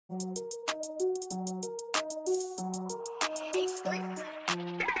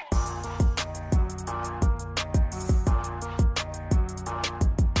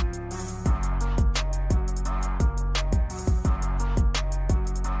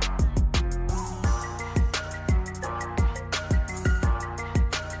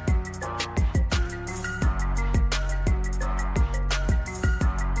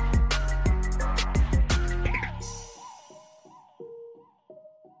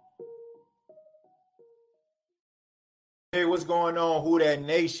Hey, what's going on, Who Dat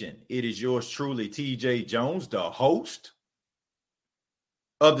Nation? It is yours truly, TJ Jones, the host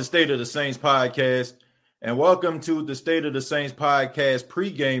of the State of the Saints podcast. And welcome to the State of the Saints podcast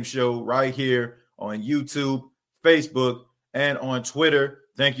pregame show right here on YouTube, Facebook, and on Twitter.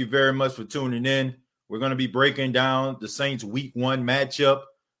 Thank you very much for tuning in. We're going to be breaking down the Saints Week 1 matchup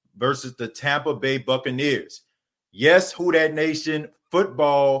versus the Tampa Bay Buccaneers. Yes, Who Dat Nation,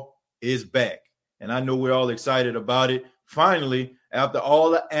 football is back. And I know we're all excited about it. Finally, after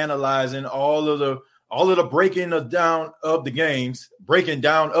all the analyzing, all of the breaking down of the games,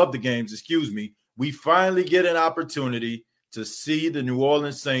 we finally get an opportunity to see the New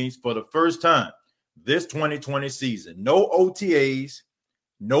Orleans Saints for the first time this 2020 season. No OTAs,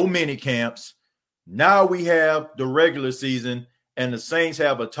 no mini camps. Now we have the regular season, and the Saints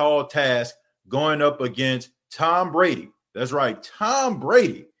have a tall task going up against Tom Brady. That's right, Tom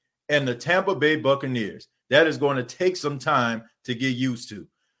Brady and the Tampa Bay Buccaneers. That is going to take some time to get used to.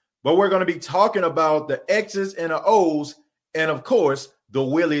 But we're going to be talking about the X's and the O's and, of course, the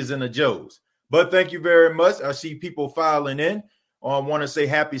Willies and the Joes. But thank you very much. I see people filing in. I want to say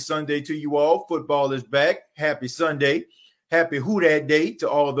happy Sunday to you all. Football is back. Happy Sunday. Happy Who Dat Day to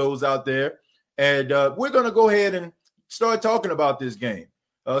all those out there. And we're going to go ahead and start talking about this game.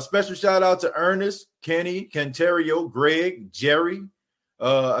 Special shout out to Ernest, Kenny, Kenterio, Greg, Jerry.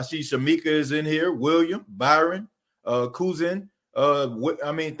 I see Shamika is in here, William, Byron, Kuzin.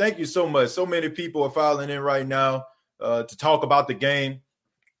 Thank you so much. So many people are filing in right now to talk about the game.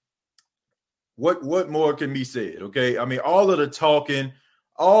 What more can be said, okay? I mean, all of the talking,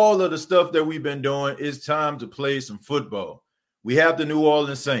 all of the stuff that we've been doing, it's time to play some football. We have the New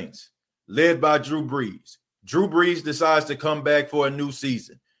Orleans Saints, led by Drew Brees. Drew Brees decides to come back for a new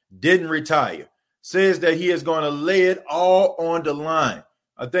season, didn't retire, says that he is going to lay it all on the line.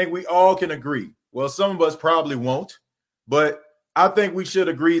 I think we all can agree. Well, some of us probably won't, but I think we should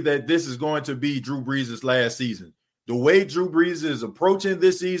agree that this is going to be Drew Brees' last season. The way Drew Brees is approaching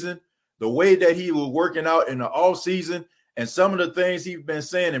this season, the way that he was working out in the offseason, and some of the things he's been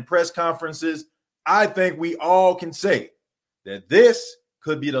saying in press conferences, I think we all can say that this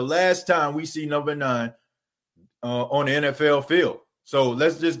could be the last time we see number 9 on the NFL field. So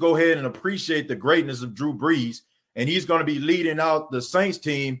let's just go ahead and appreciate the greatness of Drew Brees. And he's going to be leading out the Saints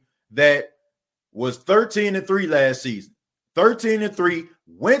team that was 13-3 last season. 13-3,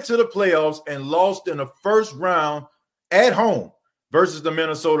 went to the playoffs and lost in the first round at home versus the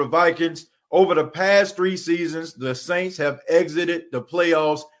Minnesota Vikings. Over the past 3 seasons, the Saints have exited the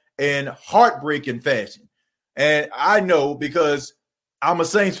playoffs in heartbreaking fashion. And I know because I'm a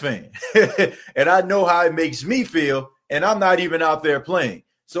Saints fan. And I know how it makes me feel, and I'm not even out there playing.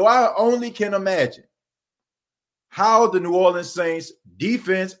 So I only can imagine how the New Orleans Saints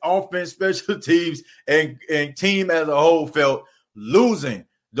defense, offense, special teams, and team as a whole felt losing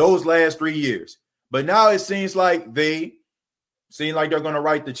those last 3 years. But now it seems like they're going to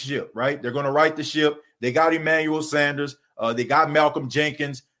right the ship, right? They're going to right the ship. They got Emmanuel Sanders. They got Malcolm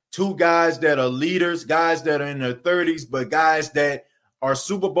Jenkins, 2 guys that are leaders, guys that are in their 30s, but guys that are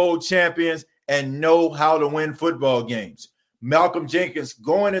Super Bowl champions and know how to win football games. Malcolm Jenkins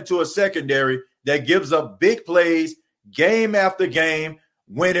going into a secondary that gives up big plays game after game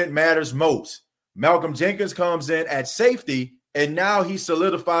when it matters most. Malcolm Jenkins comes in at safety, and now he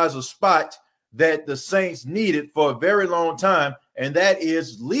solidifies a spot that the Saints needed for a very long time, and that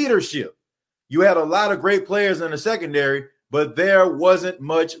is leadership. You had a lot of great players in the secondary, but there wasn't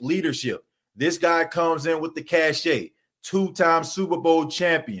much leadership. This guy comes in with the cachet, 2-time Super Bowl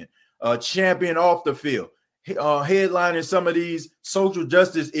champion, champion off the field, headlining some of these social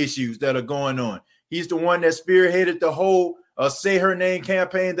justice issues that are going on. He's the one that spearheaded the whole Say Her Name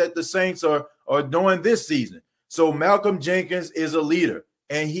campaign that the Saints are doing this season. So Malcolm Jenkins is a leader,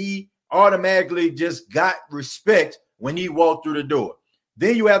 and he automatically just got respect when he walked through the door.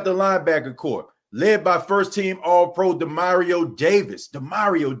 Then you have the linebacker corps, led by first-team All-Pro Demario Davis.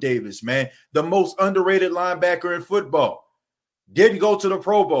 Demario Davis, man, the most underrated linebacker in football. Didn't go to the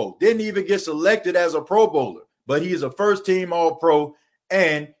Pro Bowl. Didn't even get selected as a Pro Bowler. But he is a first-team All-Pro,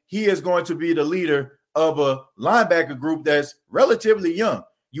 and he is going to be the leader of a linebacker group that's relatively young.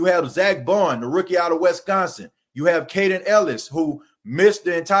 You have Zach Bond, the rookie out of Wisconsin. You have Caden Ellis, who missed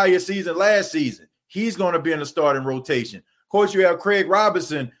the entire season last season. He's going to be in the starting rotation. Of course, you have Craig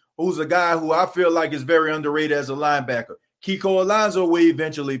Robinson, who's a guy who I feel like is very underrated as a linebacker. Kiko Alonso will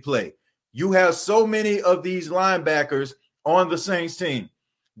eventually play. You have so many of these linebackers on the Saints team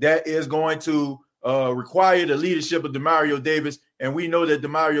that is going to require the leadership of Demario Davis. And we know that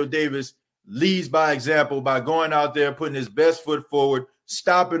Demario Davis leads by example by going out there, putting his best foot forward,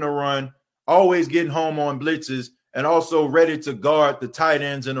 stopping a run, always getting home on blitzes, and also ready to guard the tight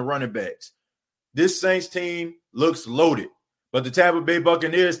ends and the running backs. This Saints team looks loaded, but the Tampa Bay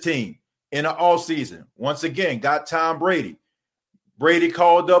Buccaneers team in the offseason, once again, got Tom Brady. Brady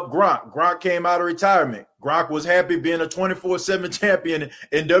called up Gronk. Gronk came out of retirement. Gronk was happy being a 24/7 champion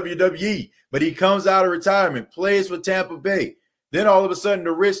in WWE, but he comes out of retirement, plays for Tampa Bay. Then all of a sudden,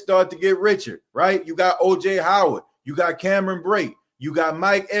 the rich start to get richer, right? You got O.J. Howard. You got Cameron Brate. You got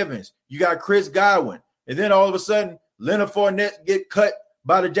Mike Evans. You got Chris Godwin. And then all of a sudden, Leonard Fournette get cut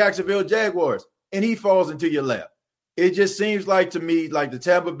by the Jacksonville Jaguars, and he falls into your lap. It just seems like to me like the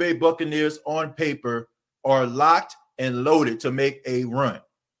Tampa Bay Buccaneers on paper are locked and loaded to make a run.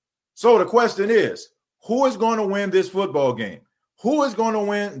 So the question is, who is going to win this football game? Who is going to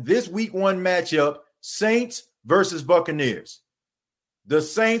win this week 1 matchup, Saints versus Buccaneers? The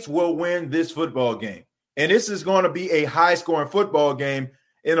Saints will win this football game. And this is going to be a high-scoring football game.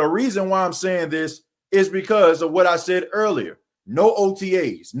 And the reason why I'm saying this is because of what I said earlier. No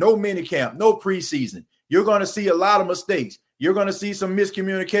OTAs, no minicamp, no preseason. You're going to see a lot of mistakes. You're going to see some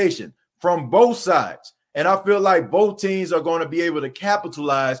miscommunication from both sides. And I feel like both teams are going to be able to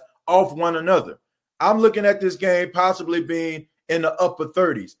capitalize off one another. I'm looking at this game possibly being in the upper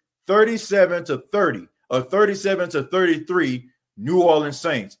 30s, 37-30 or 37-33 New Orleans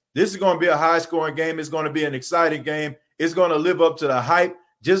Saints. This is going to be a high-scoring game. It's going to be an exciting game. It's going to live up to the hype,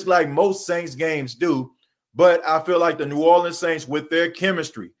 just like most Saints games do. But I feel like the New Orleans Saints, with their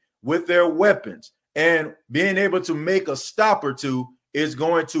chemistry, with their weapons, and being able to make a stop or two is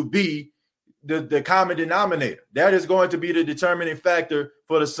going to be the common denominator. That is going to be the determining factor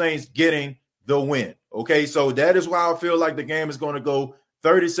for the Saints getting the win. Okay, so that is why I feel like the game is going to go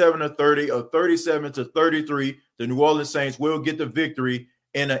 37-30 or 37-33. The New Orleans Saints will get the victory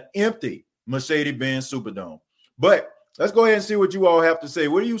in an empty Mercedes-Benz Superdome. But let's go ahead and see what you all have to say.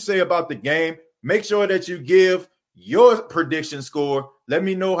 What do you say about the game? Make sure that you give your prediction score. Let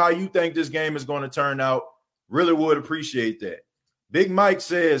me know how you think this game is going to turn out. Really would appreciate that. Big Mike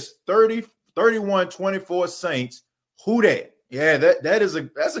says 31-24 Saints. Who that? Yeah, that's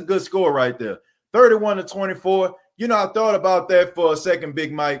a good score right there. 31-24. You know, I thought about that for a second,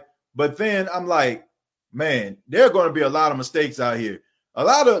 Big Mike, but then I'm like, man, there are going to be a lot of mistakes out here. A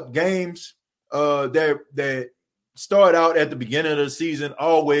lot of games that start out at the beginning of the season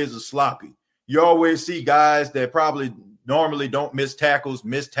always are sloppy. You always see guys that probably normally don't miss tackles.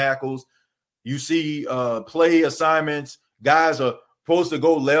 You see play assignments. Guys are supposed to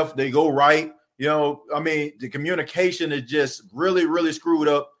go left, they go right. You know, I mean, the communication is just really, really screwed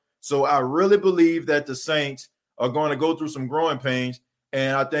up. So I really believe that the Saints are going to go through some growing pains,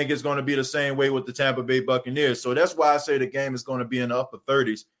 and I think it's going to be the same way with the Tampa Bay Buccaneers. So that's why I say the game is going to be in the upper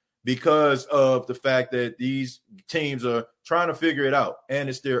 30s, because of the fact that these teams are trying to figure it out, and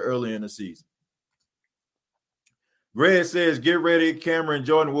it's still early in the season. Greg says, get ready. Cameron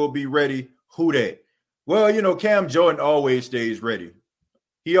Jordan will be ready. Who that? Well, you know, Cam Jordan always stays ready.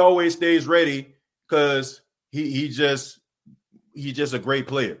 He always stays ready because he's just a great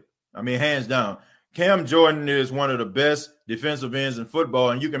player. I mean, hands down. Cam Jordan is one of the best defensive ends in football,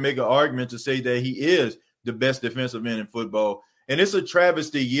 and you can make an argument to say that he is the best defensive end in football. And it's a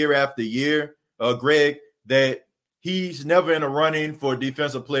travesty year after year, Greg, that he's never in a running for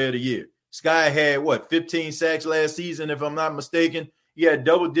Defensive Player of the Year. Sky had, 15 sacks last season, if I'm not mistaken. He had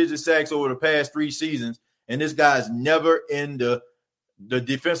double-digit sacks over the past 3 seasons, and this guy's never in the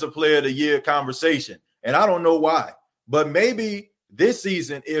Defensive Player of the Year conversation. And I don't know why. But maybe this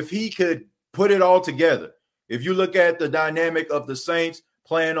season, if he could put it all together, if you look at the dynamic of the Saints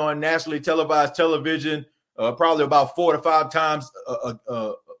playing on nationally televised television, probably about 4 to 5 times,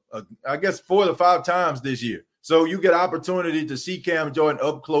 4 to 5 times this year. So you get opportunity to see Cam Jordan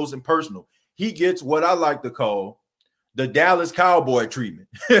up close and personal. He gets what I like to call the Dallas Cowboy treatment.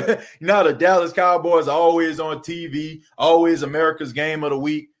 Now, the Dallas Cowboys are always on TV, always America's game of the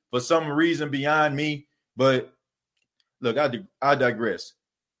week for some reason beyond me. But look, I digress.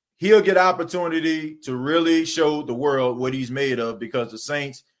 He'll get opportunity to really show the world what he's made of, because the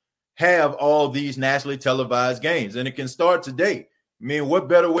Saints have all these nationally televised games, and it can start today. I mean, what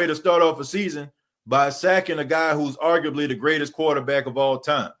better way to start off a season by sacking a guy who's arguably the greatest quarterback of all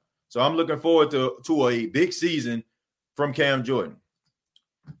time. So I'm looking forward to a big season from Cam Jordan.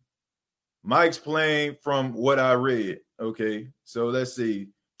 Mike's playing from what I read. Okay, so let's see.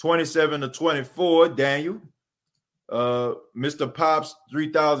 27-24, Daniel. Mr. Pops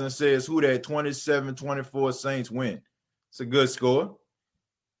 3000 says, who that 27-24 Saints win? It's a good score.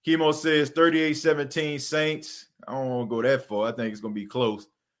 Chemo says 38-17 Saints. I don't want to go that far. I think it's going to be close.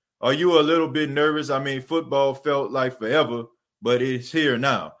 Are you a little bit nervous? I mean, football felt like forever, but it's here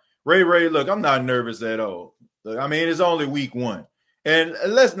now. Ray, look, I'm not nervous at all. Look, I mean, it's only week 1. And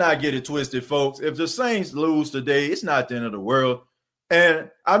let's not get it twisted, folks. If the Saints lose today, it's not the end of the world. And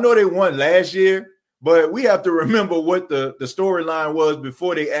I know they won last year, but we have to remember what the storyline was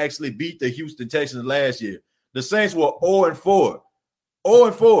before they actually beat the Houston Texans last year. The Saints were 0-4.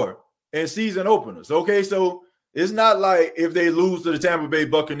 0-4 in season openers. Okay, so it's not like if they lose to the Tampa Bay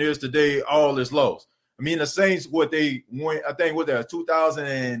Buccaneers today, all is lost. I mean, the Saints, what they went, I think,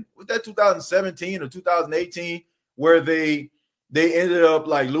 2017 or 2018, where they ended up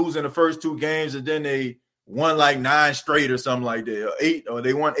like losing the first 2 games and then they won like 9 straight or something like that, or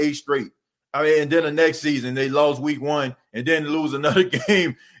they won 8 straight. I mean, and then the next season they lost week 1 and then lose another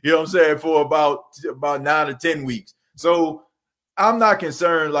game, you know what I'm saying, for about 9 or 10 weeks. So I'm not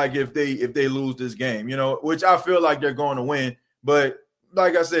concerned like if they lose this game, you know, which I feel like they're going to win. But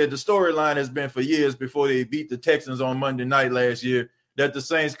like I said, the storyline has been for years before they beat the Texans on Monday night last year that the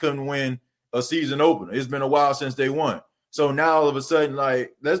Saints couldn't win a season opener. It's been a while since they won. So now all of a sudden,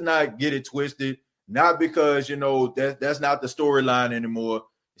 like, let's not get it twisted. Not because, you know, that's not the storyline anymore.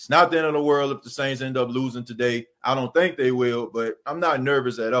 It's not the end of the world if the Saints end up losing today. I don't think they will, but I'm not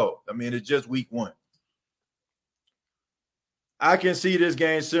nervous at all. I mean, it's just week 1. I can see this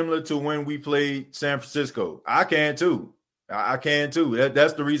game similar to when we played San Francisco. I can too. I can too.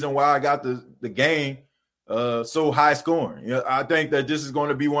 That's the reason why I got the game so high scoring. You know, I think that this is going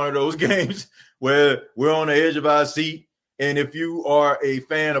to be one of those games where we're on the edge of our seat. And if you are a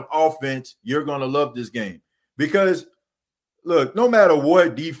fan of offense, you're going to love this game. Because, look, no matter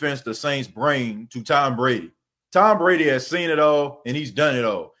what defense the Saints bring to Tom Brady has seen it all and he's done it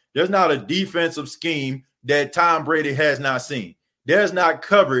all. There's not a defensive scheme that Tom Brady has not seen. There's not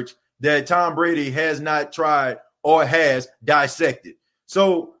coverage that Tom Brady has not tried or has dissected.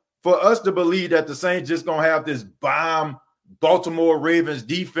 So for us to believe that the Saints just going to have this bomb Baltimore Ravens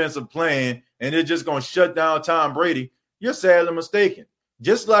defensive plan and they're just going to shut down Tom Brady, you're sadly mistaken.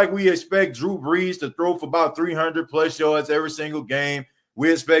 Just like we expect Drew Brees to throw for about 300-plus yards every single game,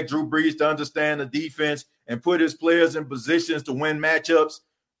 we expect Drew Brees to understand the defense and put his players in positions to win matchups.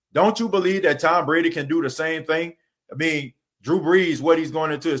 Don't you believe that Tom Brady can do the same thing? I mean, Drew Brees, what he's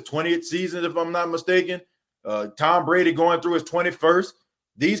going into his 20th season, if I'm not mistaken. Tom Brady going through his 21st.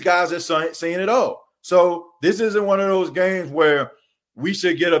 These guys are seeing it all. So this isn't one of those games where we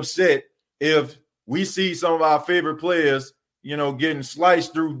should get upset if we see some of our favorite players, you know, getting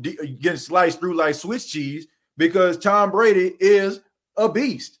sliced through like Swiss cheese, because Tom Brady is a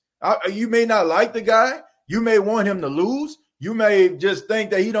beast. You may not like the guy. You may want him to lose. You may just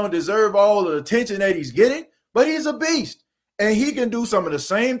think that he don't deserve all the attention that he's getting, but he's a beast. And he can do some of the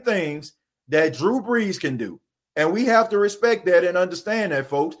same things that Drew Brees can do. And we have to respect that and understand that,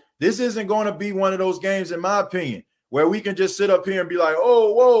 folks. This isn't going to be one of those games, in my opinion, where we can just sit up here and be like,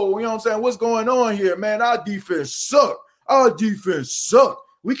 oh, whoa, you know what I'm saying? What's going on here, man? Our defense sucked. Our defense sucked.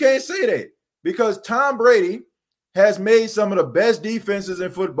 We can't say that because Tom Brady has made some of the best defenses in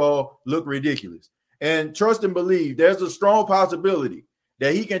football look ridiculous. And trust and believe, there's a strong possibility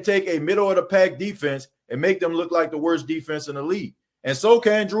that he can take a middle-of-the-pack defense and make them look like the worst defense in the league. And so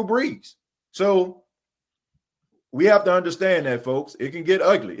can Drew Brees. So we have to understand that, folks. It can get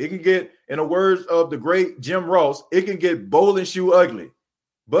ugly. It can get, in the words of the great Jim Ross, it can get bowl and shoe ugly.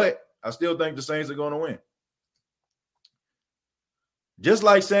 But I still think the Saints are going to win. Just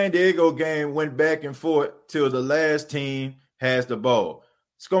like San Diego game went back and forth till the last team has the ball.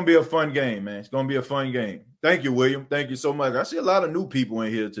 It's going to be a fun game, man. It's going to be a fun game. Thank you, William. Thank you so much. I see a lot of new people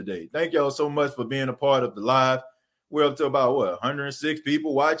in here today. Thank y'all so much for being a part of the live. We're up to about, 106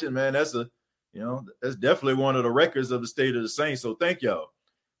 people watching, man. That's definitely one of the records of the State of the Saints. So thank y'all.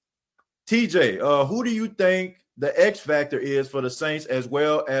 TJ, who do you think the X factor is for the Saints as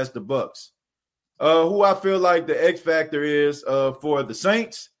well as the Bucs? Who I feel like the X factor is for the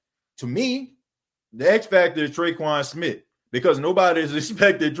Saints, to me, the X factor is Traquan Smith, because nobody is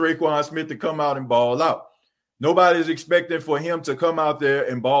expecting Traquan Smith to come out and ball out. Nobody is expecting for him to come out there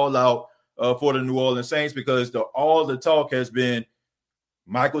and ball out for the New Orleans Saints, because all the talk has been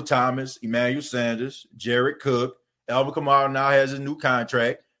Michael Thomas, Emmanuel Sanders, Jared Cook, Alvin Kamara now has his new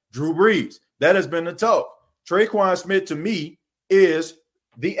contract, Drew Brees. That has been the talk. Traquan Smith, to me, is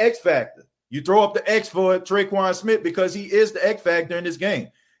the X factor. You throw up the X for Traquan Smith because he is the X factor in this game.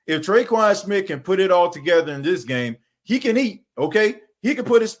 If Traquan Smith can put it all together in this game, he can eat, okay? He can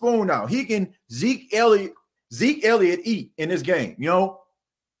put his spoon out. He can Zeke Elliott eat in this game,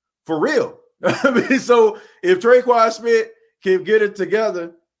 for real. So if Traquan Smith can get it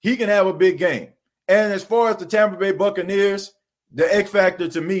together, he can have a big game. And as far as the Tampa Bay Buccaneers, the X factor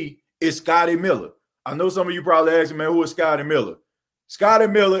to me is Scotty Miller. I know some of you probably asking, man, who is Scotty Miller? Scotty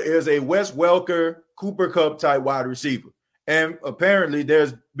Miller is a Wes Welker, Cooper Kupp type wide receiver. And apparently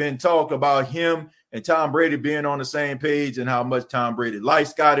there's been talk about him and Tom Brady being on the same page and how much Tom Brady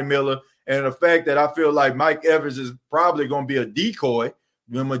likes Scotty Miller. And the fact that I feel like Mike Evans is probably going to be a decoy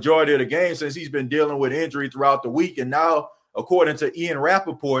the majority of the game since he's been dealing with injury throughout the week. And now, according to Ian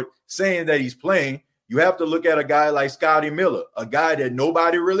Rappaport saying that he's playing, you have to look at a guy like Scotty Miller, a guy that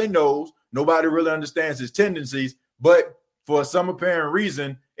nobody really knows, nobody really understands his tendencies, but for some apparent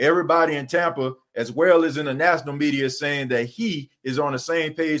reason, everybody in Tampa, as well as in the national media, is saying that he is on the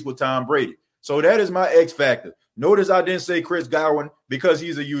same page with Tom Brady. So that is my X factor. Notice I didn't say Chris Godwin because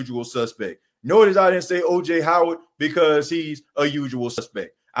he's a usual suspect. Notice I didn't say O.J. Howard because he's a usual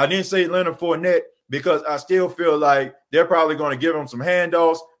suspect. I didn't say Leonard Fournette because I still feel like they're probably going to give him some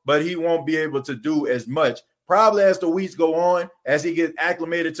handoffs, but he won't be able to do as much. Probably as the weeks go on, as he gets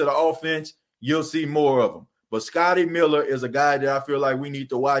acclimated to the offense, you'll see more of him. But Scotty Miller is a guy that I feel like we need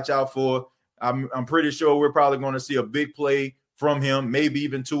to watch out for. I'm pretty sure we're probably going to see a big play from him, maybe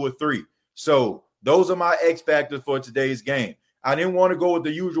even 2 or 3. So those are my X factors for today's game. I didn't want to go with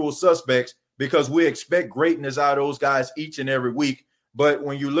the usual suspects because we expect greatness out of those guys each and every week. But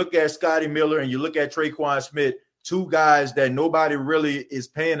when you look at Scotty Miller and you look at Traquan Smith, 2 guys that nobody really is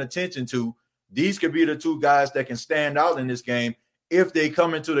paying attention to, these could be the 2 guys that can stand out in this game if they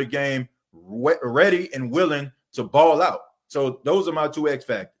come into the game ready and willing to ball out. So those are my 2 X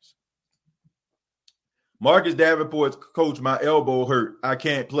factors. Marcus Davenport's coach, my elbow hurt. I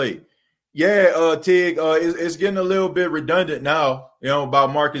can't play. Yeah, Tig, it's getting a little bit redundant now,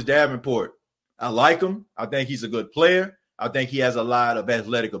 about Marcus Davenport. I like him. I think he's a good player. I think he has a lot of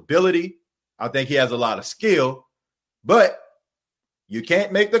athletic ability. I think he has a lot of skill. But you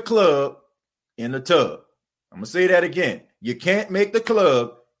can't make the club in the tub. I'm going to say that again. You can't make the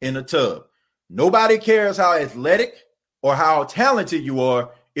club in the tub. Nobody cares how athletic or how talented you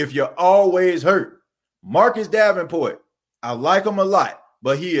are if you're always hurt. Marcus Davenport, I like him a lot,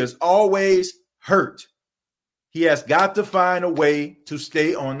 but he is always hurt. He has got to find a way to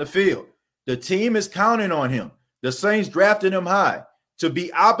stay on the field. The team is counting on him. The Saints drafted him high to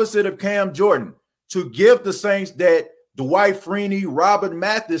be opposite of Cam Jordan, to give the Saints that Dwight Freeney, Robert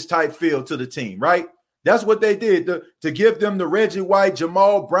Mathis type feel to the team, right? That's what they did to give them the Reggie White,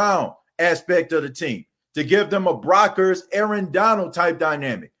 Jamal Brown aspect of the team, to give them a Brockers, Aaron Donald type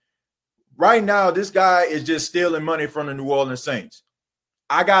dynamic. Right now, this guy is just stealing money from the New Orleans Saints.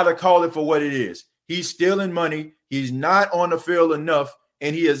 I got to call it for what it is. He's stealing money. He's not on the field enough,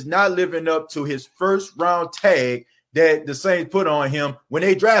 and he is not living up to his first round tag that the Saints put on him when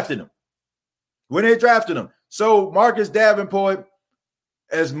they drafted him. So Marcus Davenport,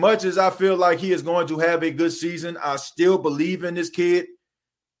 as much as I feel like he is going to have a good season, I still believe in this kid.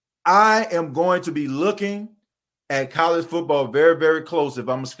 I am going to be looking at college football very, very close if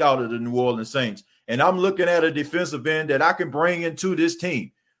I'm a scout of the New Orleans Saints. And I'm looking at a defensive end that I can bring into this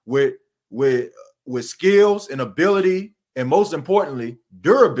team with skills and ability, and most importantly,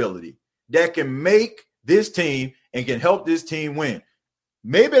 durability that can make this team and can help this team win.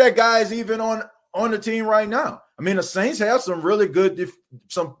 Maybe that guy is even on the team right now. I mean, the Saints have some really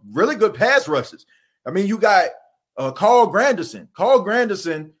good pass rushes. I mean, you got Carl Granderson. Carl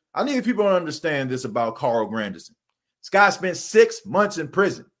Granderson, I need people to understand this about Carl Granderson. This guy spent 6 months in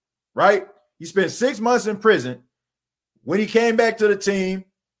prison, right? He spent 6 months in prison. When he came back to the team,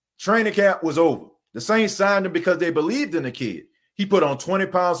 training camp was over. The Saints signed him because they believed in the kid. He put on 20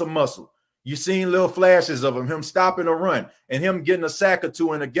 pounds of muscle. You've seen little flashes of him stopping a run and him getting a sack or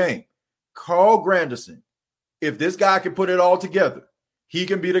 2 in a game. Carl Granderson, if this guy can put it all together, he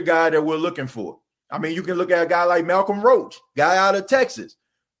can be the guy that we're looking for. I mean, you can look at a guy like Malcolm Roach, guy out of Texas,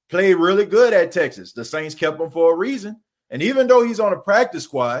 played really good at Texas. The Saints kept him for a reason. And even though he's on a practice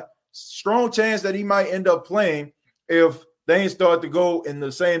squad, strong chance that he might end up playing if things start to go in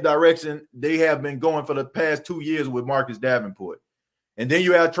the same direction they have been going for the past 2 years with Marcus Davenport. And then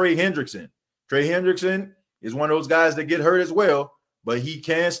you have Trey Hendrickson. Trey Hendrickson is one of those guys that get hurt as well, but he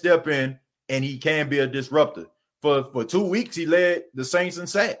can step in and he can be a disruptor. For 2 weeks, he led the Saints in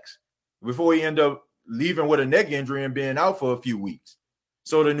sacks before he ended up leaving with a neck injury and being out for a few weeks.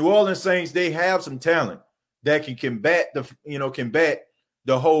 So the New Orleans Saints, they have some talent that can combat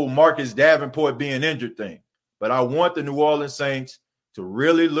the whole Marcus Davenport being injured thing. But I want the New Orleans Saints to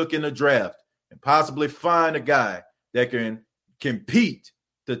really look in the draft and possibly find a guy that can compete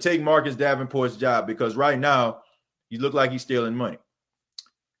to take Marcus Davenport's job, because right now he look like he's stealing money.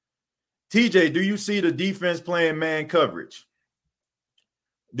 TJ, do you see the defense playing man coverage?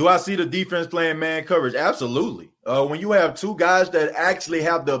 Do I see the defense playing man coverage? Absolutely. When you have two guys that actually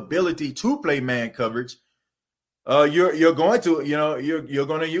have the ability to play man coverage, you're going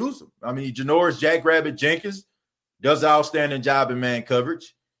to use them. I mean, Janoris Jackrabbit Jenkins does an outstanding job in man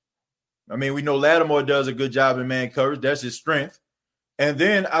coverage. I mean, we know Lattimore does a good job in man coverage. That's his strength. And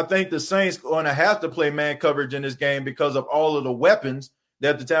then I think the Saints are going to have to play man coverage in this game because of all of the weapons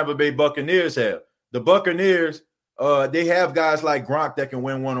that the Tampa Bay Buccaneers have. The Buccaneers, they have guys like Gronk that can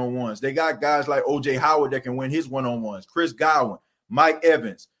win one-on-ones. They got guys like O.J. Howard that can win his one-on-ones, Chris Godwin, Mike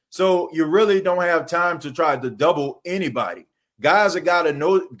Evans. So you really don't have time to try to double anybody. Guys got to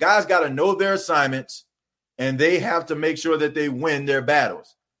know their assignments, and they have to make sure that they win their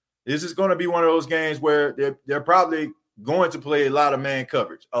battles. This is going to be one of those games where they're probably going to play a lot of man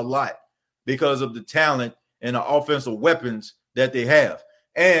coverage, a lot, because of the talent and the offensive weapons that they have.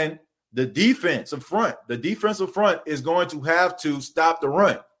 And the defensive front is going to have to stop the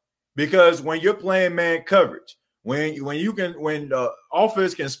run, because when you're playing man coverage, when the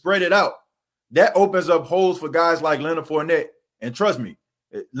offense can spread it out, that opens up holes for guys like Leonard Fournette. And trust me,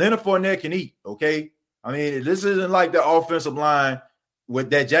 Leonard Fournette can eat, okay? I mean, this isn't like the offensive line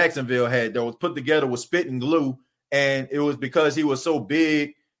that Jacksonville had that was put together with spit and glue, and it was because he was so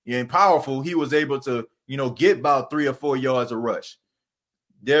big and powerful, he was able to, get about 3 or 4 yards of rush.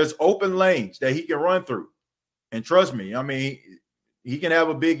 There's open lanes that he can run through. And trust me, I mean, he can have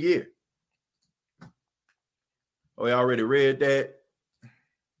a big year. Oh, I already read that.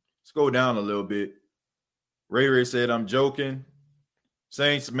 Let's go down a little bit. Ray said, I'm joking.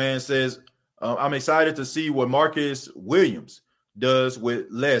 Saints man says, I'm excited to see what Marcus Williams does with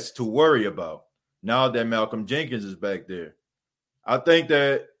less to worry about now that Malcolm Jenkins is back there. I think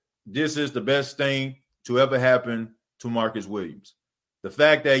that this is the best thing to ever happen to Marcus Williams. The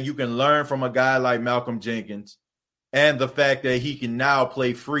fact that you can learn from a guy like Malcolm Jenkins, and the fact that he can now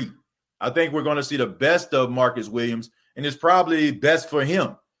play free. I think we're going to see the best of Marcus Williams, and it's probably best for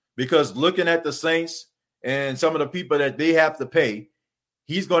him, because looking at the Saints and some of the people that they have to pay,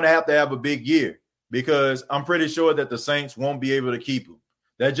 he's going to have a big year, because I'm pretty sure that the Saints won't be able to keep him.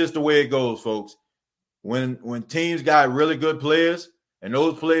 That's just the way it goes, folks. When teams got really good players and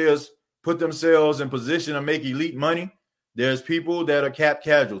those players put themselves in position to make elite money, there's people that are cap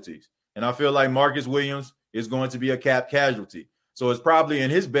casualties. And I feel like Marcus Williams is going to be a cap casualty. So it's probably in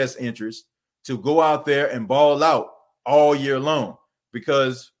his best interest to go out there and ball out all year long,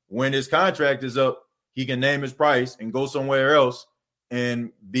 because when his contract is up, he can name his price and go somewhere else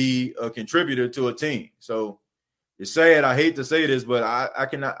and be a contributor to a team. So it's sad. I hate to say this, but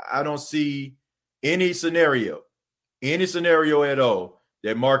I don't see any scenario at all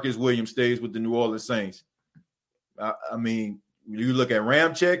that Marcus Williams stays with the New Orleans Saints. I mean, you look at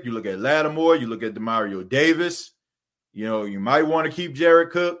Ramczyk, you look at Lattimore, you look at Demario Davis. You might want to keep Jared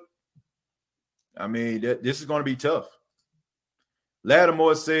Cook. I mean, this is going to be tough.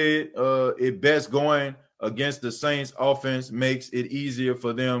 Lattimore said it best going against the Saints offense makes it easier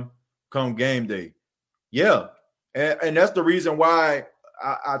for them come game day. Yeah, and that's the reason why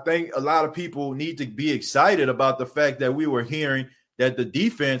I think a lot of people need to be excited about the fact that we were hearing that the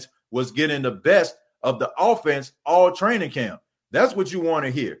defense was getting the best of the offense all training camp. That's what you want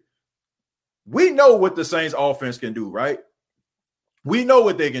to hear. We know what the Saints offense can do, right? We know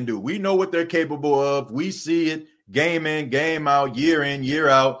what they can do. We know what they're capable of. We see it game in, game out, year in, year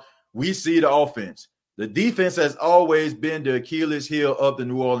out. We see the offense. The defense has always been the Achilles heel of the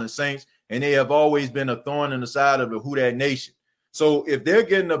New Orleans Saints, and they have always been a thorn in the side of the Who Dat Nation. So if they're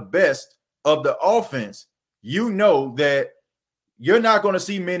getting the best of the offense, you know that you're not going to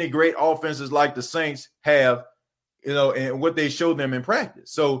see many great offenses like the Saints have, and what they show them in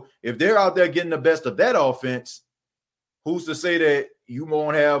practice. So if they're out there getting the best of that offense, who's to say that you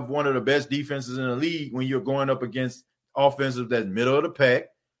won't have one of the best defenses in the league when you're going up against offenses that's middle of the pack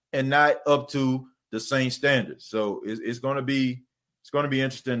and not up to the same standards? So it's going to be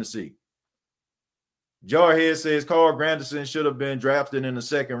interesting to see. Jarhead says Carl Granderson should have been drafted in the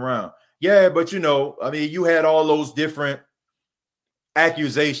second round. Yeah, but you had all those different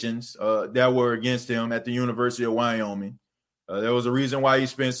accusations that were against him at the University of Wyoming. There was a reason why he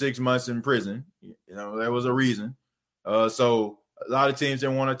spent 6 months in prison. There was a reason. So a lot of teams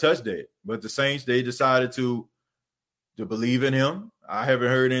didn't want to touch that. But the Saints, they decided to to believe in him. I haven't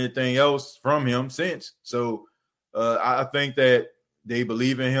heard anything else from him since. So I think that they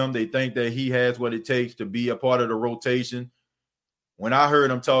believe in him. They think that he has what it takes to be a part of the rotation. When I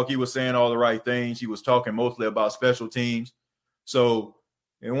heard him talk, he was saying all the right things. He was talking mostly about special teams. So,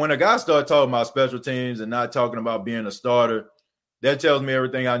 and when a guy starts talking about special teams and not talking about being a starter, that tells me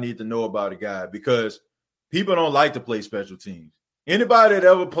everything I need to know about a guy, because people don't like to play special teams. Anybody that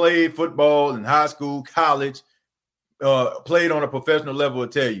ever played football in high school, college, played on a professional level will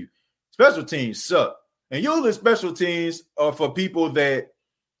tell you special teams suck. And usually special teams are for people that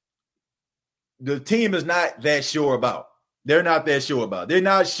the team is not that sure about. They're not that sure about. They're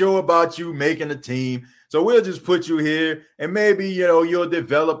not sure about you making the team. So we'll just put you here, and maybe, you'll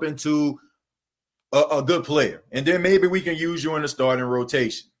develop into a good player. And then maybe we can use you in the starting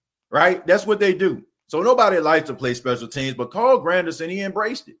rotation, right? That's what they do. So nobody likes to play special teams, but Carl Granderson, he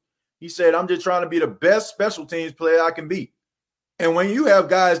embraced it. He said, I'm just trying to be the best special teams player I can be. And when you have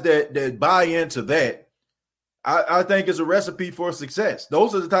guys that buy into that, I think it's a recipe for success.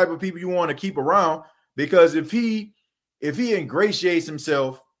 Those are the type of people you want to keep around, because if he ingratiates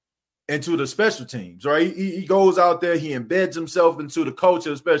himself into the special teams, right? He goes out there, he embeds himself into the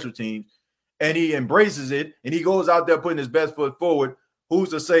culture of special teams, and he embraces it, and he goes out there putting his best foot forward. Who's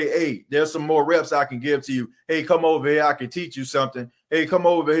to say, hey, there's some more reps I can give to you? Hey, come over here, I can teach you something. Hey, come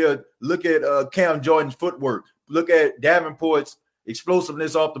over here, look at Cam Jordan's footwork. Look at Davenport's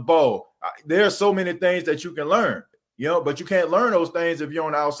explosiveness off the ball. There are so many things that you can learn, but you can't learn those things if you're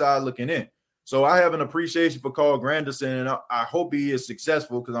on the outside looking in. So I have an appreciation for Carl Granderson, and I hope he is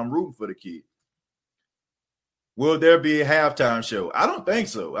successful, because I'm rooting for the kid. Will there be a halftime show? I don't think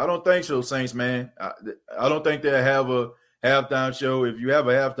so. I don't think so, Saints, man. I don't think they'll have a halftime show. If you have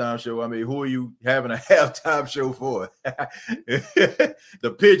a halftime show, I mean, who are you having a halftime show for?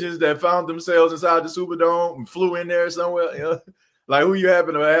 The pigeons that found themselves inside the Superdome and flew in there somewhere. Like, who are you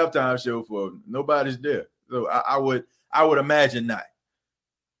having a halftime show for? Nobody's there. So I would imagine not.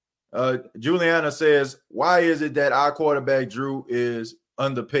 Juliana says, why is it that our quarterback Drew is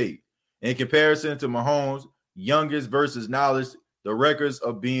underpaid in comparison to Mahomes, youngest versus knowledge, the records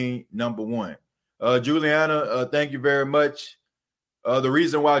of being number one? Juliana, thank you very much. The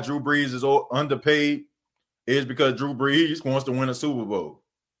reason why Drew Brees is underpaid is because Drew Brees wants to win a Super Bowl.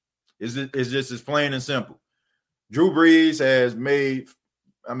 It's just as plain and simple. Drew Brees has made,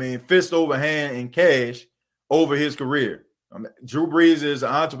 fist over hand in cash over his career. Drew Brees is an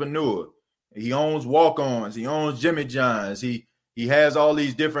entrepreneur. He owns walk-ons. He owns Jimmy John's. He has all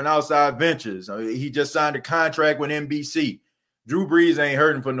these different outside ventures. He just signed a contract with NBC. Drew Brees ain't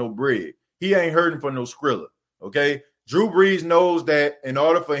hurting for no bread. He ain't hurting for no Skrilla, okay? Drew Brees knows that in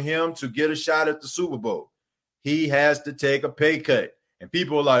order for him to get a shot at the Super Bowl, he has to take a pay cut. And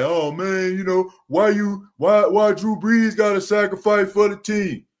people are like, oh, man, why Drew Brees got to sacrifice for the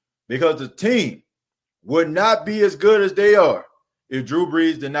team? Because the team would not be as good as they are if Drew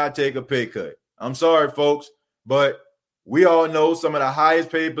Brees did not take a pay cut. I'm sorry, folks, but we all know some of the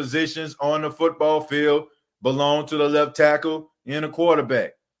highest paid positions on the football field belong to the left tackle and the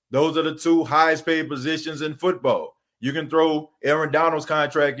quarterback. Those are the two highest paid positions in football. You can throw Aaron Donald's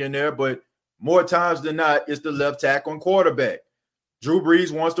contract in there, but more times than not, it's the left tackle and quarterback. Drew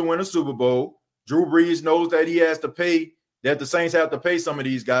Brees wants to win a Super Bowl. Drew Brees knows that he has to pay, that the Saints have to pay some of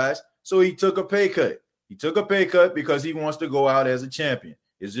these guys, so he took a pay cut. He took a pay cut because he wants to go out as a champion.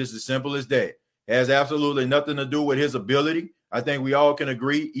 It's just as simple as that. It has absolutely nothing to do with his ability. I think we all can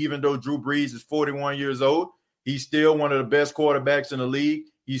agree, even though Drew Brees is 41 years old, he's still one of the best quarterbacks in the league.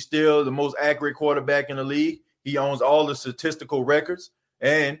 He's still the most accurate quarterback in the league. He owns all the statistical records,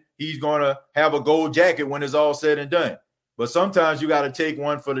 and he's going to have a gold jacket when it's all said and done. But sometimes you got to take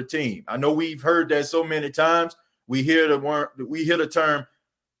one for the team. I know we've heard that so many times. We hear the term,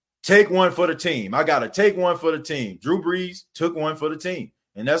 take one for the team. I got to take one for the team. Drew Brees took one for the team.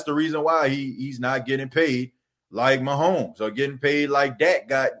 And that's the reason why he's not getting paid like Mahomes or getting paid like Dak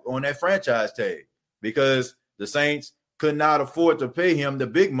got on that franchise tag, because the Saints could not afford to pay him the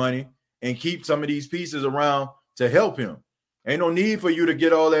big money and keep some of these pieces around to help him. Ain't no need for you to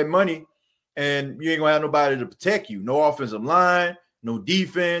get all that money and you ain't going to have nobody to protect you. No offensive line, no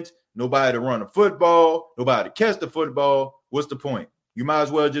defense, nobody to run the football, nobody to catch the football. What's the point? You might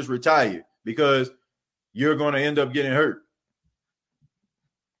as well just retire, because you're going to end up getting hurt.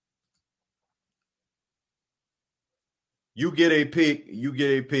 You get a pick, you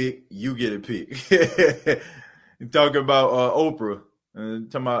get a pick, you get a pick. Talking about Oprah. Talking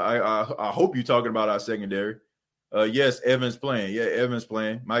about, I hope you're talking about our secondary. Yes, Evans playing. Yeah, Evans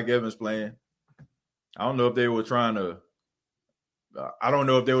playing. Mike Evans playing. I don't know if they were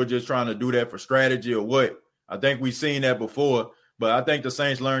just trying to do that for strategy or what. I think we've seen that before, but I think the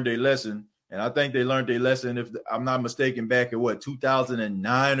Saints learned their lesson. And I think they learned their lesson, if I'm not mistaken, back at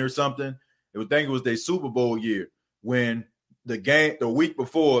 2009 or something. I think it was their Super Bowl year when the week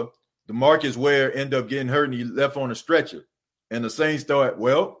before, DeMarcus Ware ended up getting hurt and he left on a stretcher. And the Saints thought,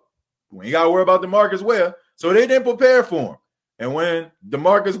 well, we ain't got to worry about DeMarcus Ware. So they didn't prepare for him. And when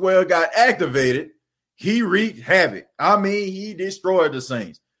DeMarcus Ware got activated, he wreaked havoc. I mean, he destroyed the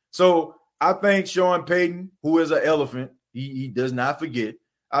Saints. So I think Sean Payton, who is an elephant, he does not forget.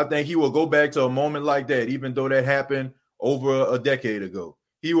 I think he will go back to a moment like that, even though that happened over a decade ago.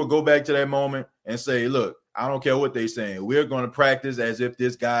 He will go back to that moment and say, look, I don't care what they're saying. We're going to practice as if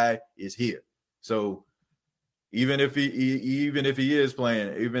this guy is here. So even if he is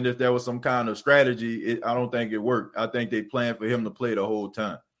playing, even if there was some kind of strategy, I don't think it worked. I think they planned for him to play the whole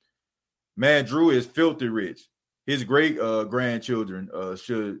time. Man, Drew is filthy rich. His great grandchildren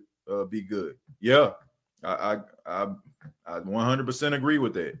should be good. Yeah, I 100% agree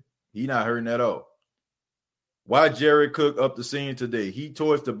with that. He not hurting at all. Why Jared Cook up the scene today? He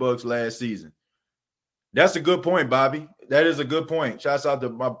torched the Bucs last season. That's a good point, Bobby. That is a good point. Shouts out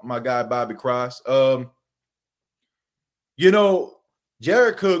to my guy, Bobby Cross.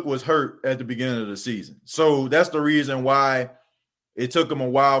 Jared Cook was hurt at the beginning of the season. So that's the reason why it took him a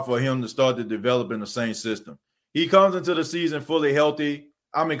while for him to start to develop in the same system. He comes into the season fully healthy.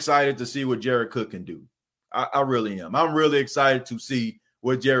 I'm excited to see what Jared Cook can do. I really am. I'm really excited to see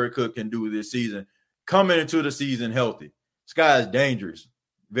what Jared Cook can do this season. Coming into the season healthy. This guy is dangerous.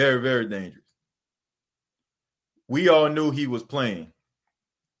 Very, very dangerous. We all knew he was playing.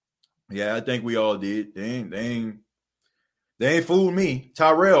 Yeah, I think we all did. They ain't fooled me.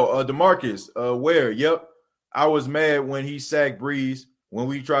 Tyrell, DeMarcus, Ware. Yep. I was mad when he sacked Breeze when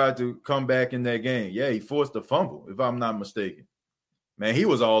we tried to come back in that game. Yeah, he forced a fumble, if I'm not mistaken. Man, he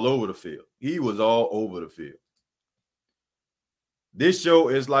was all over the field. He was all over the field. This show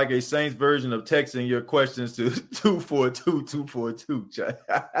is like a Saints version of texting your questions to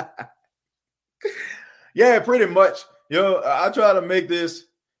 242-242. Yeah, pretty much. I try to make this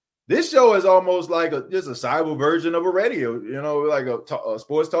show is almost like just a cyber version of a radio, like a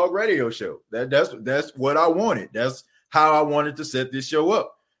sports talk radio show. That's what I wanted. That's how I wanted to set this show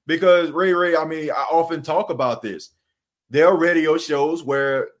up. Because Ray, I mean, I often talk about this. There are radio shows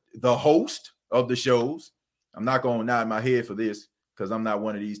where the host of the shows, I'm not going to nod my head for this because I'm not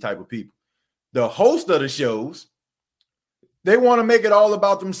one of these type of people. The host of the shows, they want to make it all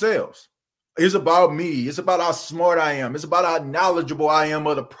about themselves. It's about me. It's about how smart I am. It's about how knowledgeable I am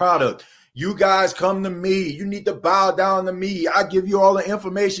of the product. You guys come to me. You need to bow down to me. I give you all the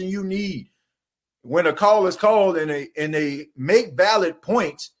information you need. When a call is called and they make valid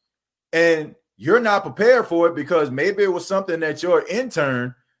points and you're not prepared for it because maybe it was something that your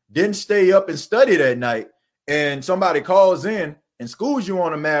intern didn't stay up and study that night, and somebody calls in and schools you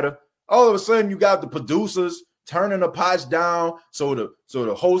on a matter, all of a sudden you got the producers turning the pots down so the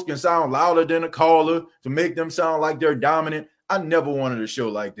host can sound louder than the caller to make them sound like they're dominant. I never wanted a show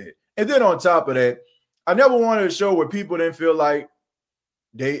like that. And then on top of that, I never wanted a show where people didn't feel like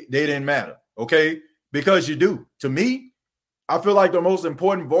they didn't matter, okay? Because you do. To me, I feel like the most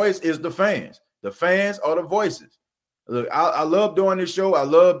important voice is the fans. The fans are the voices. Look, I love doing this show. I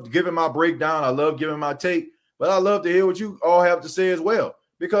love giving my breakdown. I love giving my take. But I love to hear what you all have to say as well,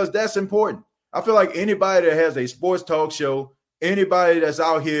 because that's important. I feel like anybody that has a sports talk show, anybody that's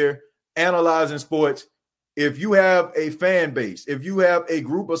out here analyzing sports, if you have a fan base, if you have a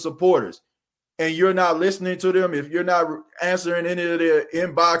group of supporters and you're not listening to them, if you're not answering any of their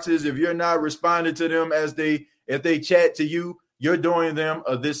inboxes, if you're not responding to them if they chat to you, you're doing them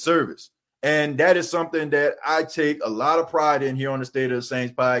a disservice. And that is something that I take a lot of pride in here on the State of the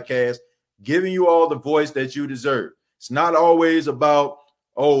Saints podcast, giving you all the voice that you deserve. It's not always about,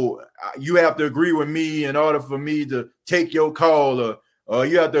 you have to agree with me in order for me to take your call, or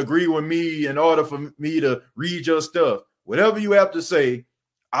you have to agree with me in order for me to read your stuff. Whatever you have to say,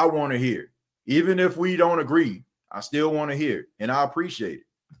 I want to hear. Even if we don't agree, I still want to hear it, and I appreciate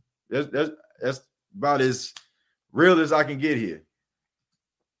it. That's about as real as I can get here.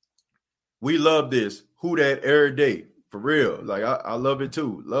 We love this. Who that every day. For real. Like, I love it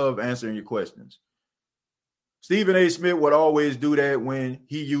too. Love answering your questions. Stephen A. Smith would always do that when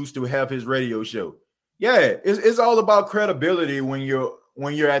he used to have his radio show. Yeah, it's all about credibility when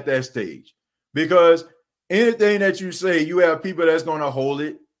you're at that stage. Because anything that you say, you have people that's going to hold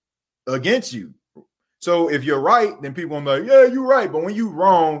it against you. So if you're right, then people are like, yeah, you're right. But when you're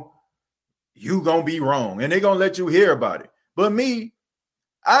wrong, you're going to be wrong. And they're going to let you hear about it. But me,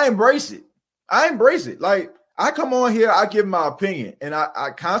 I embrace it. Like, I come on here, I give my opinion. And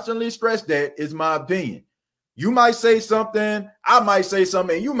I constantly stress that it's my opinion. You might say something, I might say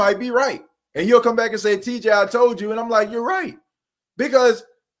something, and you might be right. And you'll come back and say, TJ, I told you. And I'm like, you're right. Because,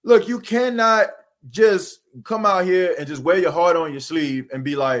 look, you cannot just come out here and just wear your heart on your sleeve and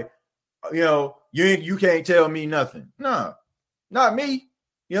be like, you can't tell me nothing. No, not me.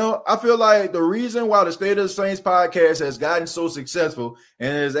 I feel like the reason why the State of the Saints podcast has gotten so successful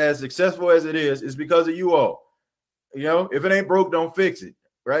and is as successful as it is because of you all. If it ain't broke, don't fix it,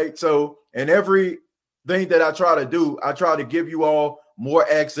 right? So, and everything that I try to do, I try to give you all more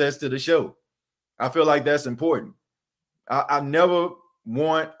access to the show. I feel like that's important. I never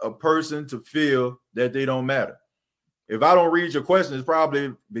want a person to feel that they don't matter. If I don't read your question, it's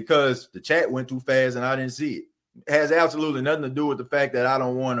probably because the chat went too fast and I didn't see it. It has absolutely nothing to do with the fact that I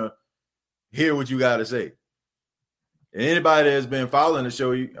don't want to hear what you got to say. And anybody that's been following the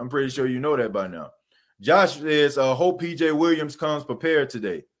show, I'm pretty sure you know that by now. Josh says, hope PJ Williams comes prepared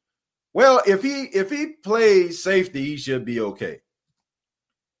today. Well, if he plays safety, he should be okay.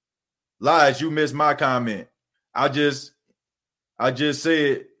 Lies, you missed my comment. I just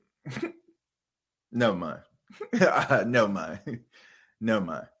said, never mind. Never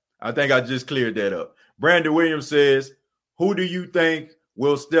mind. I think I just cleared that up. Brandon Williams says, who do you think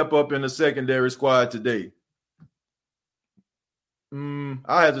will step up in the secondary squad today?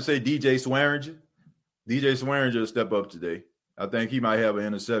 I have to say DJ Swearinger. DJ Swearinger will step up today. I think he might have an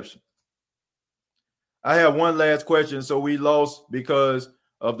interception. I have one last question. So we lost because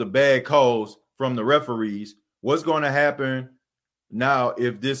of the bad calls from the referees. What's going to happen now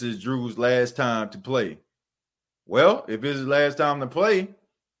if this is Drew's last time to play? Well, if it's his last time to play,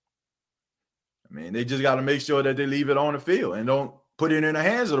 they just got to make sure that they leave it on the field and don't put it in the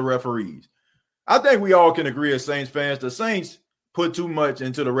hands of the referees. I think we all can agree as Saints fans, the Saints put too much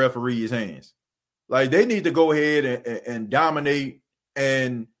into the referees' hands. Like, they need to go ahead and dominate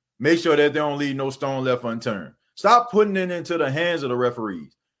and make sure that they don't leave no stone left unturned. Stop putting it into the hands of the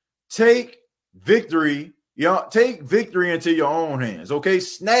referees. Take victory into your own hands, okay?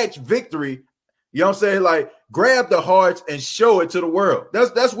 Snatch victory. You know what I'm saying? Like, grab the hearts and show it to the world.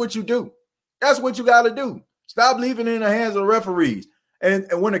 That's what you do. That's what you got to do. Stop leaving it in the hands of the referees. And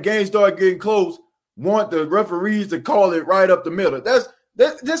when the game starts getting close, want the referees to call it right up the middle.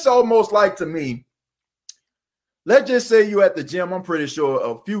 That's almost like, to me, let's just say you at the gym. I'm pretty sure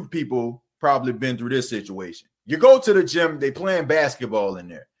a few people probably been through this situation. You go to the gym, they playing basketball in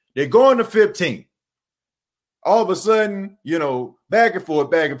there. They're going to 15. All of a sudden, back and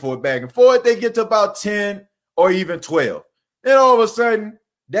forth, they get to about 10 or even 12. Then all of a sudden,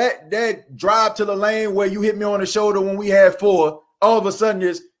 that drive to the lane where you hit me on the shoulder when we had 4, all of a sudden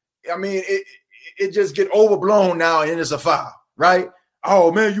it just get overblown now and it's a foul, right? Oh,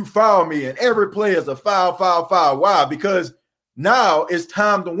 man, you fouled me. And every play is a foul. Why? Because now it's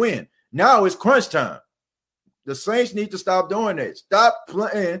time to win. Now it's crunch time. The Saints need to stop doing that. Stop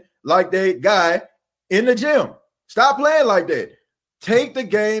playing like that guy in the gym. Stop playing like that. Take the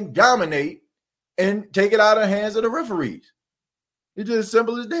game, dominate, and take it out of the hands of the referees. It's just as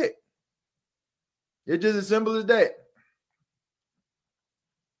simple as that.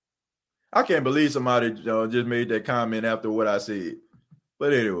 I can't believe somebody just made that comment after what I said.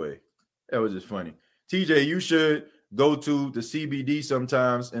 But anyway, that was just funny. TJ, you should go to the CBD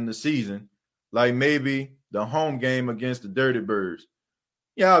sometimes in the season, like maybe the home game against the Dirty Birds.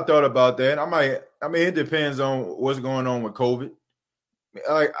 Yeah, I thought about that. It depends on what's going on with COVID.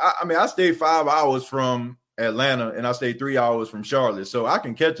 I stayed 5 hours from Atlanta and I stayed 3 hours from Charlotte, so I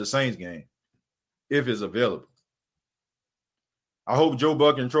can catch a Saints game if it's available. I hope Joe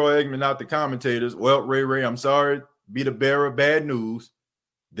Buck and Troy Aikman not the commentators. Well, Ray, I'm sorry, be the bearer of bad news.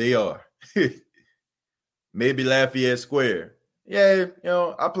 They are. Maybe Lafayette Square. Yeah,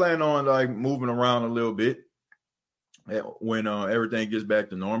 I plan on moving around a little bit when everything gets back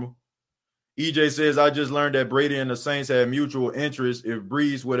to normal. EJ says, I just learned that Brady and the Saints had mutual interest if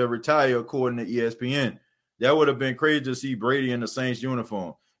Breeze would have retired, according to ESPN. That would have been crazy to see Brady in the Saints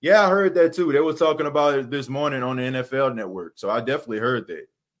uniform. Yeah, I heard that too. They were talking about it this morning on the NFL Network. So I definitely heard that.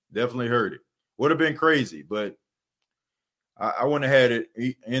 Definitely heard it. Would have been crazy, but I wouldn't have had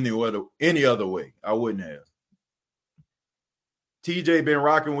it any other way. I wouldn't have. TJ been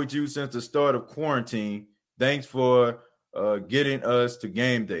rocking with you since the start of quarantine. Thanks for getting us to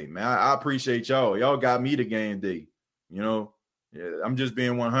game day, man. I appreciate y'all. Y'all got me to game day. I'm just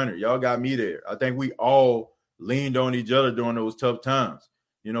being 100. Y'all got me there. I think we all leaned on each other during those tough times.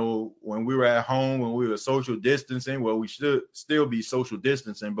 When we were at home, when we were social distancing, well, we should still be social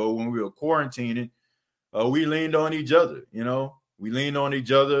distancing, but when we were quarantining, we leaned on each other. We leaned on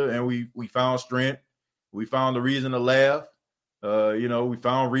each other and we found strength. We found a reason to laugh. We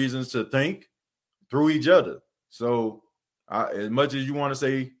found reasons to think through each other. So as much as you want to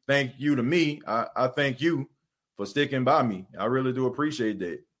say thank you to me, I thank you for sticking by me. I really do appreciate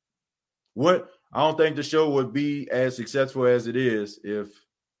that. I don't think the show would be as successful as it is if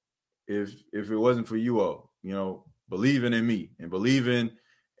it wasn't for you all, believing in me and believing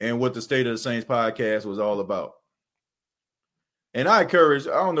in what the State of the Saints podcast was all about. And I encourage,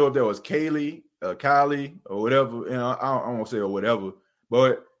 I don't know if that was Kylie, or whatever, I won't say or whatever,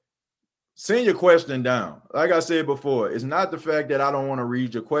 but send your question down. Like I said before, it's not the fact that I don't want to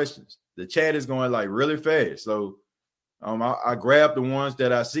read your questions. The chat is going like really fast. So I grab the ones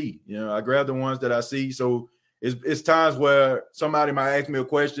that I see. So it's times where somebody might ask me a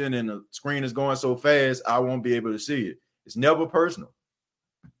question and the screen is going so fast, I won't be able to see it. It's never personal.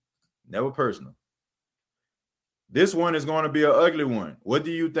 Never personal. This one is going to be an ugly one. What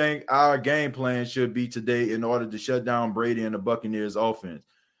do you think our game plan should be today in order to shut down Brady and the Buccaneers offense?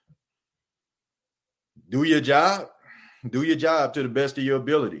 Do your job. Do your job to the best of your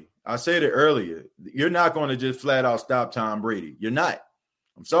ability. I said it earlier. You're not going to just flat out stop Tom Brady. You're not.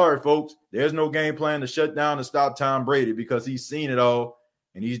 I'm sorry, folks. There's no game plan to shut down and stop Tom Brady because he's seen it all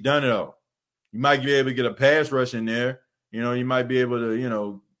and he's done it all. You might be able to get a pass rush in there. You might be able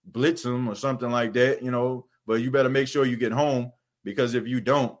to, blitz him or something like that, but you better make sure you get home because if you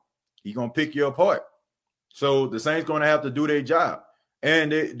don't, he's going to pick you apart. So the Saints going to have to do their job.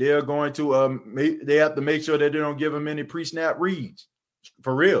 And they're going to they have to make sure that they don't give him any pre-snap reads.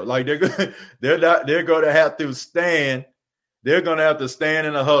 For real. Like they're going to have to stand. They're going to have to stand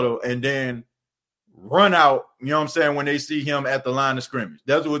in a huddle and then run out, when they see him at the line of scrimmage.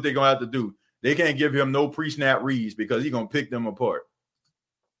 That's what they're going to have to do. They can't give him no pre-snap reads because he's going to pick them apart.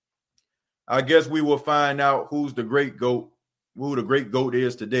 I guess we will find out who the great GOAT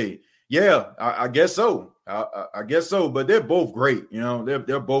is today. Yeah, I guess so. I guess so, but they're both great.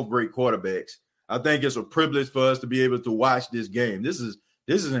 They're both great quarterbacks. I think it's a privilege for us to be able to watch this game. This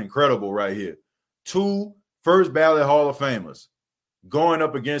is incredible right here. 2 first ballot Hall of Famers going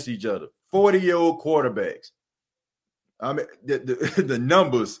up against each other. 40-year-old quarterbacks. I mean, the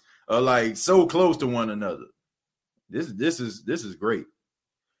numbers are like so close to one another. This is great.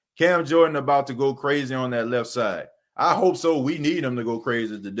 Cam Jordan about to go crazy on that left side. I hope so. We need him to go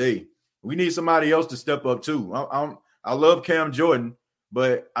crazy today. We need somebody else to step up too. I love Cam Jordan,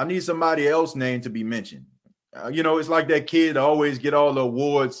 but I need somebody else's name to be mentioned. It's like that kid always get all the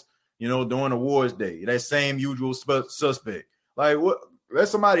awards, during awards day. That same usual suspect. Like, what? Let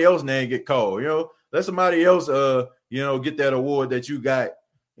somebody else's name get called. Let somebody else, get that award that you got,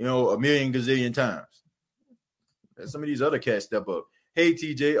 a million gazillion times. Let some of these other cats step up. Hey,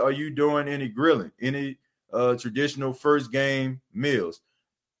 TJ, are you doing any grilling? Any traditional first game meals?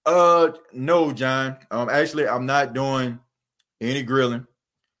 No, John. Actually, I'm not doing any grilling.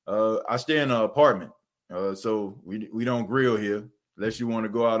 I stay in an apartment, so we don't grill here unless you want to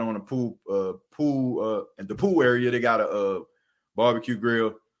go out on a pool. In the pool area, they got a barbecue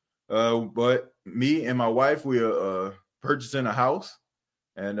grill. But me and my wife, we are purchasing a house,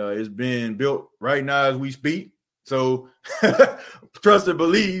 and it's being built right now as we speak. So trust and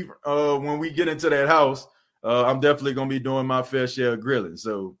believe when we get into that house, I'm definitely going to be doing my fair share of grilling.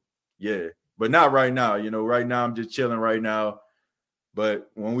 So, yeah, but not right now. Right now I'm just chilling right now. But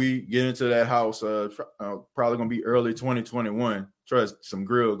when we get into that house, probably going to be early 2021. Trust some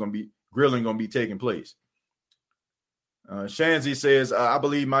grilling going to be taking place. Shanzi says, I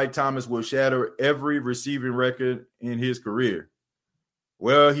believe Mike Thomas will shatter every receiving record in his career.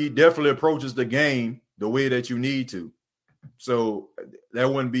 Well, he definitely approaches the game the way that you need to. So that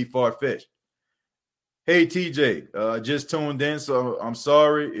wouldn't be far-fetched. Hey, TJ, just tuned in, so I'm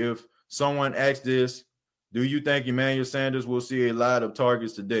sorry if someone asked this. Do you think Emmanuel Sanders will see a lot of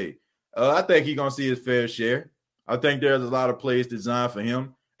targets today? I think he's going to see his fair share. I think there's a lot of plays designed for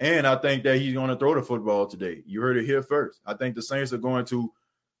him, and I think that he's going to throw the football today. You heard it here first. I think the Saints are going to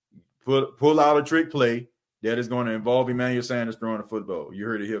pull out a trick play that is going to involve Emmanuel Sanders throwing the football. You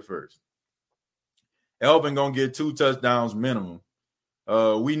heard it here first. Elvin going to get 2 touchdowns minimum.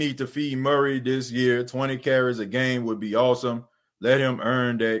 We need to feed Murray this year. 20 carries a game would be awesome. Let him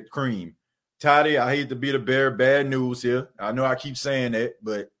earn that cream. Toddy, I hate to be the bearer of bad news here. I know I keep saying that,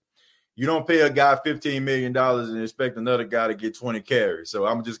 but you don't pay a guy $15 million and expect another guy to get 20 carries. So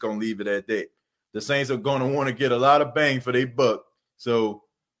I'm just going to leave it at that. The Saints are going to want to get a lot of bang for their buck. So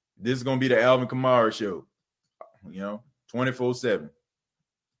this is going to be the Alvin Kamara show, 24/7.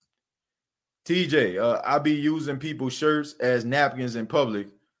 TJ, I be using people's shirts as napkins in public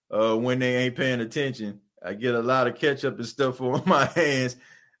when they ain't paying attention. I get a lot of ketchup and stuff on my hands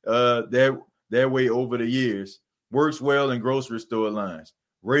that way over the years. Works well in grocery store lines.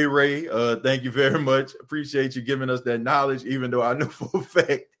 Ray, thank you very much. Appreciate you giving us that knowledge, even though I know for a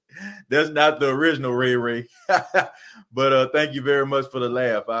fact that's not the original Ray. But thank you very much for the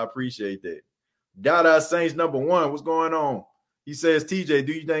laugh. I appreciate that. Dada Saints number 1, what's going on? He says, TJ,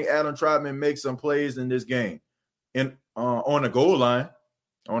 do you think Adam Trotman makes some plays in this game? And on the goal line,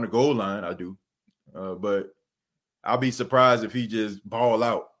 I do. But I'll be surprised if he just ball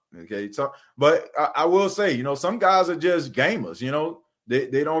out. Okay. So, but I will say, some guys are just gamers,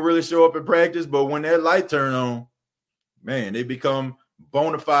 they don't really show up in practice, but when that light turn on, man, they become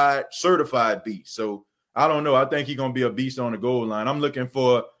bona fide, certified beasts. So I don't know. I think he's going to be a beast on the goal line. I'm looking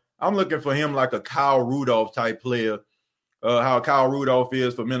for him like a Kyle Rudolph type player, how Kyle Rudolph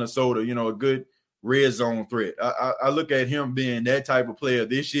is for Minnesota, a good red zone threat. I look at him being that type of player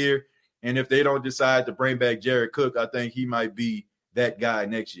this year. And if they don't decide to bring back Jared Cook, I think he might be that guy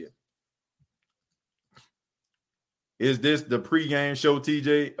next year. Is this the pregame show,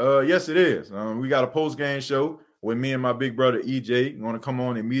 TJ? Yes, it is. We got a postgame show with me and my big brother, EJ. Going to come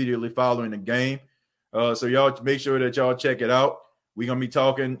on immediately following the game. So y'all make sure that y'all check it out. We're going to be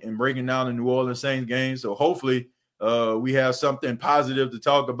talking and breaking down the New Orleans Saints game. So hopefully we have something positive to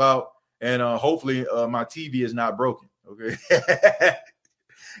talk about. And hopefully my TV is not broken. Okay.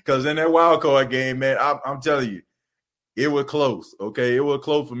 Because in that wild card game, man, I'm telling you, it was close. Okay. It was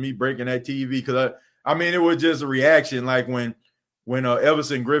close for me breaking that TV because it was just a reaction like when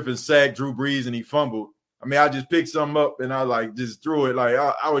Everson Griffin sacked Drew Brees and he fumbled. I just picked something up and I just threw it.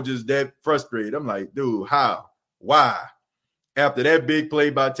 I was just that frustrated. I'm like, dude, how? Why? After that big play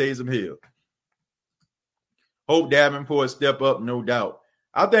by Taysom Hill. Hope Davenport step up, no doubt.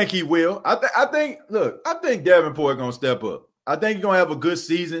 I think he will. I think Davenport going to step up. I think he's going to have a good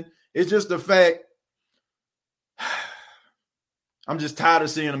season. It's just the fact I'm just tired of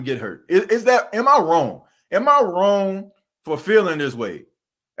seeing him get hurt. Am I wrong? Am I wrong for feeling this way?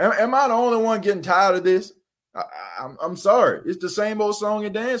 Am I the only one getting tired of this? I'm sorry. It's the same old song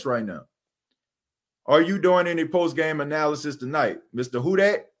and dance right now. Are you doing any post-game analysis tonight? Mr. Who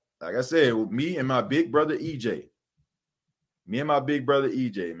Dat? Like I said, with me and my big brother EJ. Man,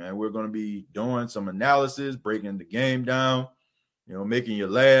 we're going to be doing some analysis, breaking the game down, making you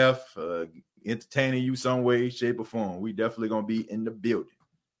laugh, entertaining you some way, shape, or form. We definitely going to be in the building.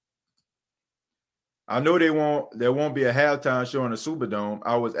 I know there won't be a halftime show in the Superdome.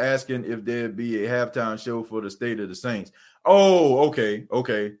 I was asking if there'd be a halftime show for the State of the Saints. Oh, okay.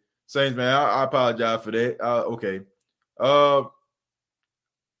 Saints, man, I apologize for that. Okay.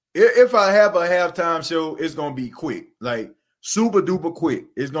 If I have a halftime show, it's going to be quick, like super duper quick.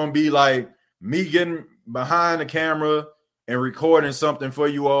 It's going to be like me getting behind the camera and recording something for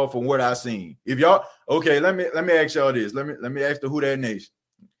you all from what I seen. If y'all, okay, let me ask y'all this. Let me ask the Who Dat Nation.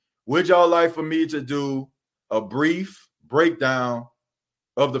 Would y'all like for me to do a brief breakdown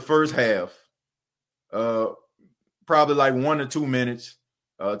of the first half? Probably like 1 to 2 minutes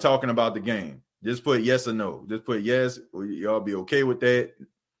talking about the game. Just put yes or no. Just put yes. Y'all be okay with that?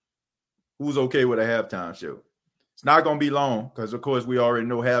 Who's okay with a halftime show? It's not going to be long because, of course, we already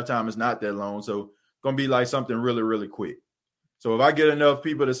know halftime is not that long. So it's going to be like something really, really quick. So if I get enough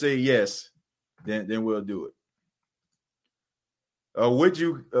people to say yes, then we'll do it. Would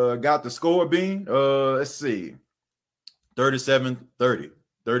you got the score, Bean? Let's see. 37-30,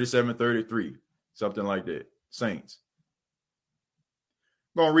 37-33, something like that. Saints.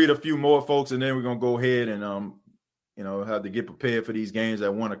 I'm going to read a few more, folks, and then we're going to go ahead and, have to get prepared for these games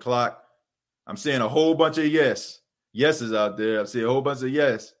at 1 o'clock. I'm seeing a whole bunch of yeses out there. I see a whole bunch of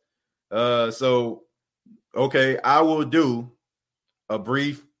yes. So, okay, I will do a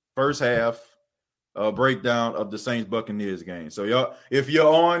brief first half breakdown of the Saints Buccaneers game. So y'all, if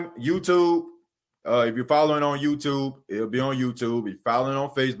you're on YouTube, if you're following on YouTube, it'll be on YouTube. If you're following on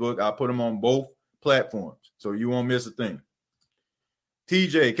Facebook, I'll put them on both platforms, so you won't miss a thing.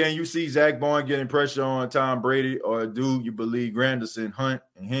 TJ, can you see Zach Bourne getting pressure on Tom Brady, or do you believe Granderson, Hunt,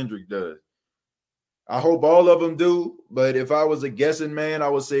 and Hendrick does? I hope all of them do, but if I was a guessing man, I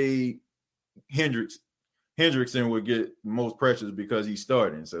would say Hendrickson would get most pressures because he's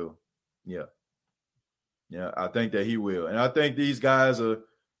starting. So, yeah. Yeah, I think that he will. And I think these guys will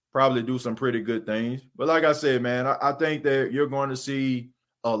probably do some pretty good things. But like I said, man, I think that you're going to see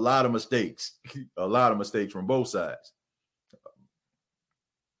a lot of mistakes, from both sides.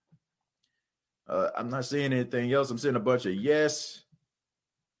 I'm not seeing anything else. I'm seeing a bunch of yes.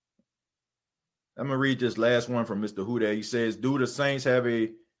 I'm going to read this last one from Mr. Huda. He says, do the Saints have a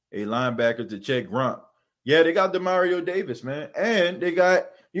linebacker to check Grunt? Yeah, they got Demario Davis, man. And you got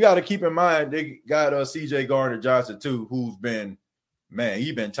to keep in mind, they got C.J. Gardner-Johnson, too, who's been, man,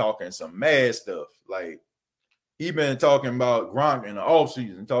 he's been talking some mad stuff. Like, he been talking about Gronk in the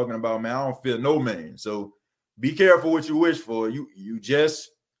offseason, talking about, man, I don't feel no man. So be careful what you wish for. You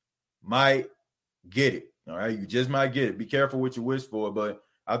just might get it. All right. You just might get it. Be careful what you wish for, but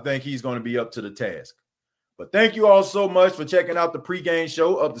I think he's going to be up to the task. But thank you all so much for checking out the pregame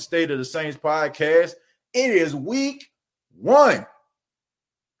show of the State of the Saints podcast. It is week 1.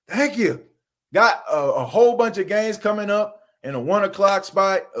 Thank you. Got a whole bunch of games coming up in a 1 o'clock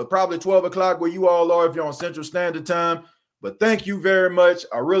spot, probably 12 o'clock where you all are if you're on Central Standard Time. But thank you very much.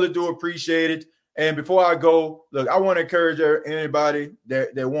 I really do appreciate it. And before I go, look, I want to encourage anybody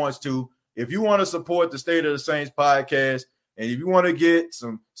that wants to, if you want to support the State of the Saints podcast, and if you want to get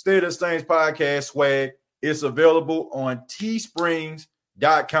some State of the Saints podcast swag, it's available on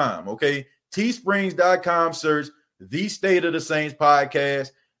teesprings.com. Okay. Teesprings.com, search the State of the Saints podcast.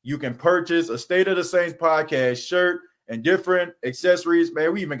 You can purchase a State of the Saints podcast shirt and different accessories.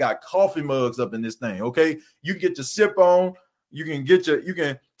 Man, we even got coffee mugs up in this thing. Okay. You get to sip on. You can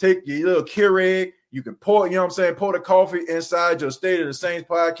take your little Keurig. You can pour, you know what I'm saying, pour the coffee inside your State of the Saints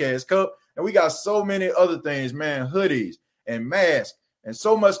podcast cup. And we got so many other things, man, hoodies and masks and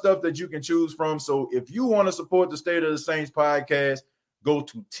so much stuff that you can choose from. So if you want to support the State of the Saints podcast, go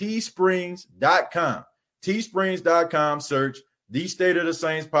to teesprings.com. Teesprings.com, search the State of the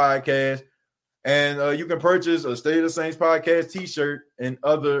Saints podcast, and you can purchase a State of the Saints podcast t-shirt and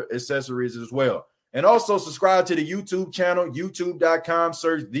other accessories as well. And also subscribe to the YouTube channel, youtube.com,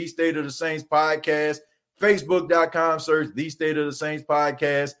 search the State of the Saints podcast, facebook.com, search the State of the Saints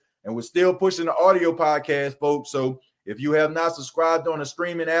podcast. And we're still pushing the audio podcast, folks. So if you have not subscribed on a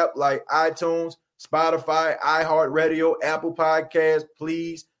streaming app like iTunes, Spotify, iHeartRadio, Apple Podcasts,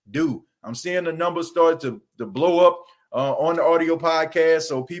 please do. I'm seeing the numbers start to blow up on the audio podcast.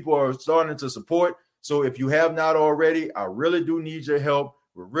 So people are starting to support. So if you have not already, I really do need your help.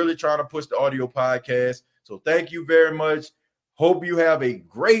 We're really trying to push the audio podcast. So thank you very much. Hope you have a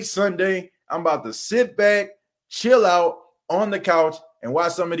great Sunday. I'm about to sit back, chill out on the couch, and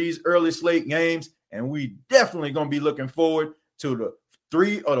watch some of these early slate games. And we definitely going to be looking forward to the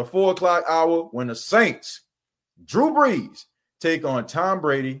 3 or the 4 o'clock hour when the Saints, Drew Brees, take on Tom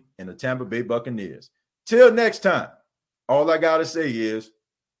Brady and the Tampa Bay Buccaneers. Till next time, all I got to say is,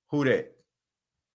 who dat?